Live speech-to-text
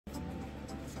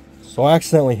So I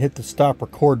accidentally hit the stop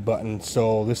record button,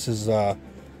 so this is, I'm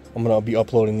going to be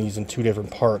uploading these in 2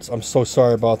 different parts. I'm so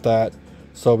sorry about that.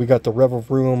 So we got the Rev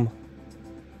of Room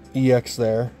EX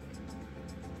there.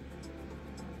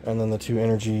 And then the 2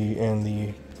 energy and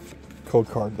the code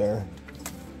card there.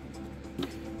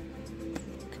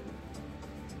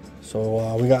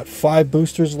 So we got 5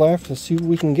 boosters left. Let's see what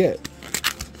we can get.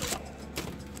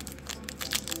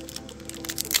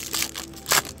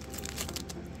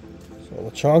 So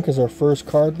Lechonk is our first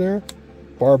card there.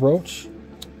 Barbroach,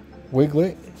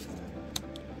 Wiglet,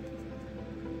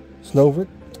 Snovert,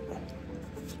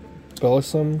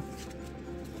 Bellisum,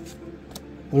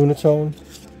 Lunatone,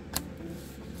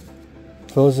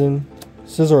 Philizin,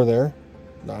 Scizor there.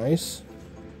 Nice.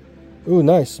 Ooh,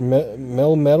 nice.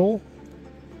 Melmetal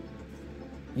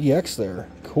EX there.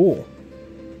 Cool.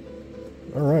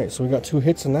 Alright, so we got 2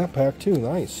 hits in that pack too.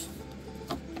 Nice.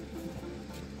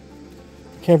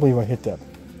 Can't believe I hit that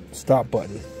stop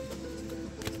button.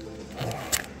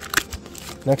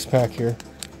 Next pack here.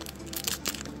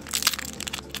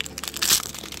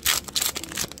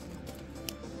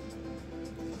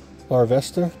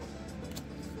 Larvesta,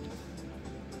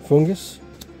 Fungus,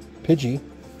 Pidgey,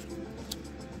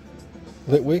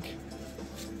 Litwick,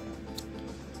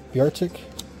 Beartic,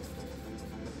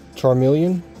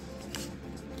 Charmeleon,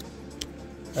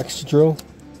 Excadrill,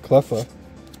 Cleffa,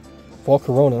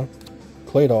 Volcarona,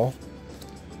 Claydol,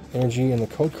 Energy, and the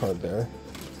code card there.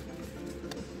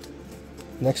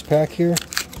 Next pack here.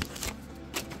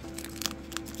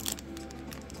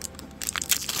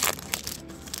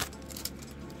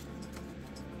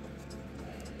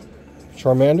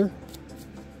 Charmander,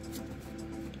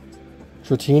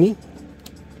 Dratini,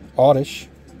 Oddish,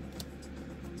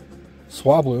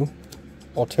 Swablu,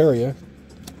 Altaria,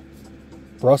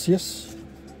 Brassius,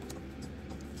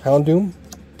 Houndoom,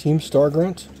 Team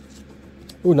Stargrunt.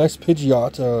 Ooh, nice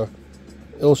Pidgeot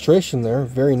illustration there.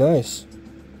 Very nice.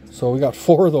 So we got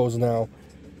 4 of those now.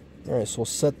 Alright, so we'll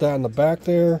set that in the back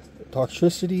there.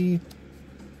 Toxtricity.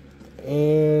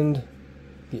 And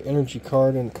the energy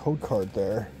card and code card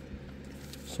there.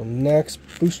 So next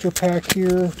booster pack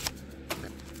here.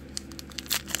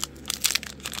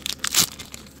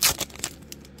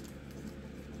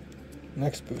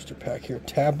 Next booster pack here.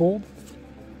 Tabold,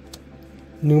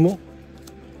 Numel,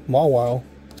 Mawile,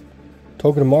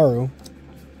 Togedemaru,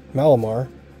 Malamar,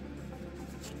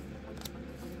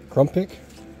 Grumpig,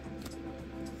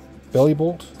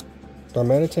 Bellibolt,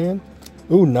 Darmanitan.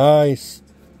 Ooh, nice.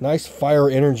 Nice fire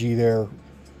energy there.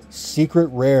 Secret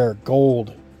rare,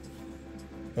 gold.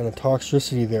 And a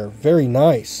Toxtricity there. Very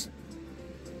nice.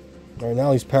 Alright,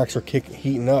 now these packs are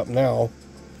heating up now.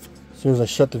 As soon as I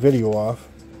shut the video off.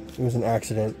 It was an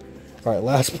accident. Alright,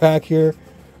 last pack here.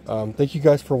 Thank you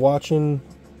guys for watching.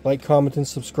 Like, comment, and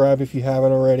subscribe if you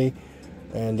haven't already.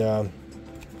 And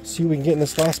see what we can get in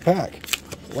this last pack.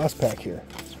 Last pack here.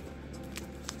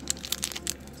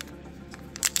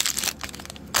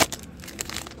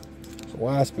 So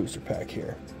last booster pack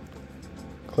here.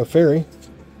 Clefairy,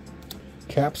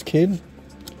 Caps Kid,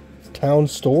 Town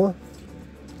Store,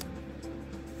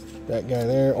 that guy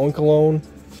there, Oinkologne,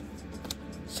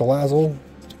 Salazzle,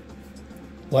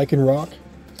 Lycanroc,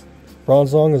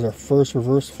 Bronzong is our first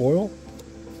reverse foil,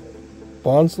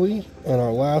 Bonsly, and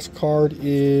our last card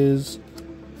is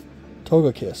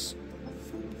Togekiss.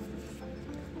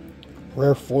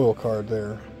 Rare foil card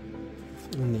there.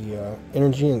 And the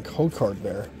energy and code card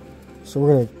there. So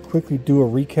we're going to quickly do a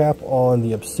recap on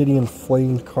the Obsidian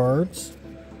Flame cards.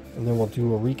 And then we'll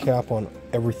do a recap on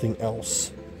everything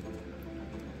else.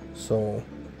 So,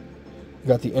 we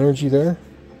got the energy there.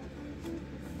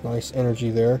 Nice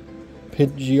energy there.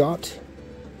 Pidgeot,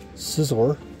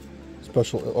 Scizor,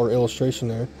 special or illustration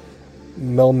there.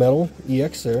 Melmetal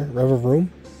EX there. Rev of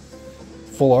Room,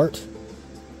 full art.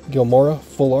 Gilmora,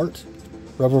 full art.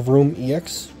 Rev of Room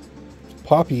EX.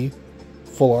 Poppy,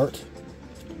 full art.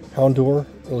 Houndour,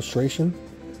 illustration.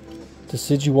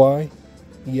 Decidueye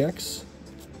EX.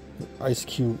 Ice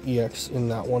Cube EX in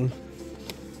that one.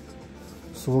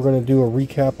 So we're going to do a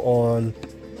recap on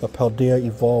the Paldea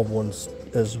Evolve ones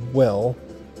as well.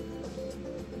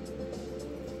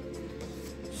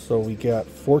 So we got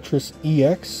Fortress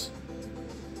EX,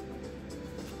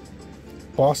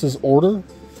 Boss's Order,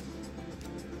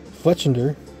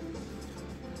 Fletchinder,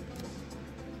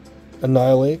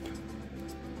 Annihilate,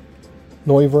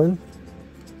 Noivern,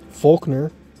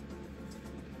 Faulkner,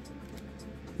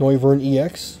 Noivern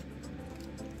EX,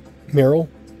 Meryl,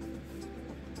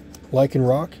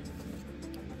 Lycanroc,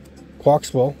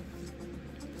 Quaxwell,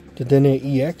 Dedenne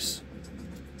EX,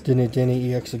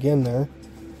 Dedenne EX again there.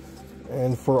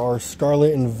 And for our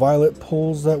Scarlet and Violet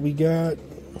pulls that we got,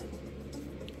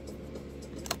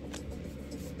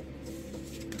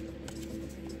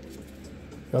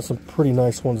 Got some pretty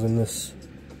nice ones in this.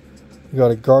 We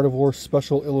got a Gardevoir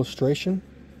special illustration,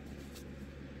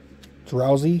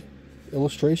 Drowsy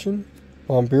illustration,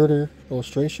 Bombirdier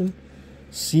illustration,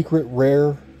 Secret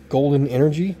Rare Golden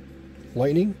Energy,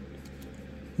 Lightning,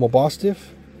 Mobostiff,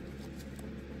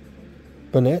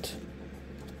 Banette,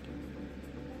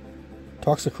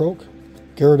 Toxicroak,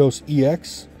 Gyarados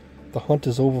EX, the hunt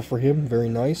is over for him, very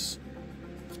nice,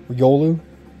 Riolu,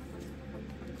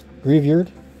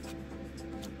 Greavyard,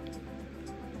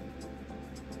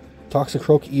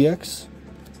 Toxicroak EX,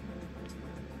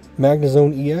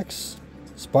 Magnezone EX,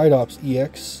 Spidops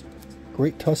EX,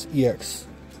 Great Tusk EX.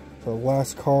 The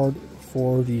last card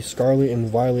for the Scarlet and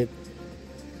Violet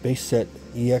base set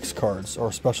EX cards,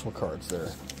 or special cards there.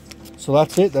 So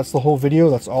that's it. That's the whole video.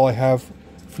 That's all I have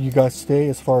for you guys today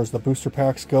as far as the booster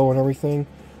packs go and everything.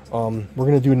 We're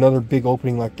going to do another big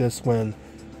opening like this when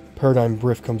Paradigm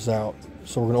Rift comes out.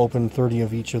 So we're going to open 30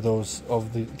 of each of those,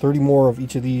 30 more of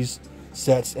each of these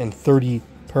sets and 30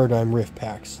 Paradigm Rift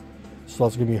packs. So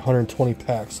that's going to be 120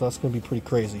 packs. So that's going to be pretty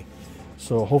crazy.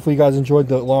 So hopefully you guys enjoyed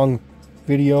the long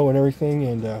video and everything.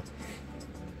 And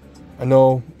I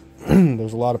know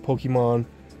there's a lot of Pokemon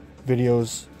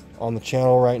videos on the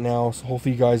channel right now. So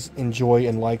hopefully you guys enjoy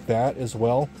and like that as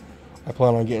well. I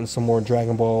plan on getting some more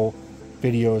Dragon Ball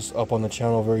videos up on the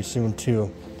channel very soon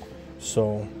too.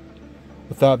 So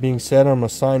with that being said, I'm going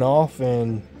to sign off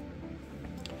and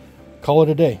call it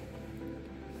a day.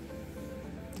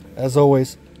 As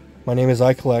always, my name is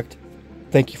iCollect.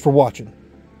 Thank you for watching.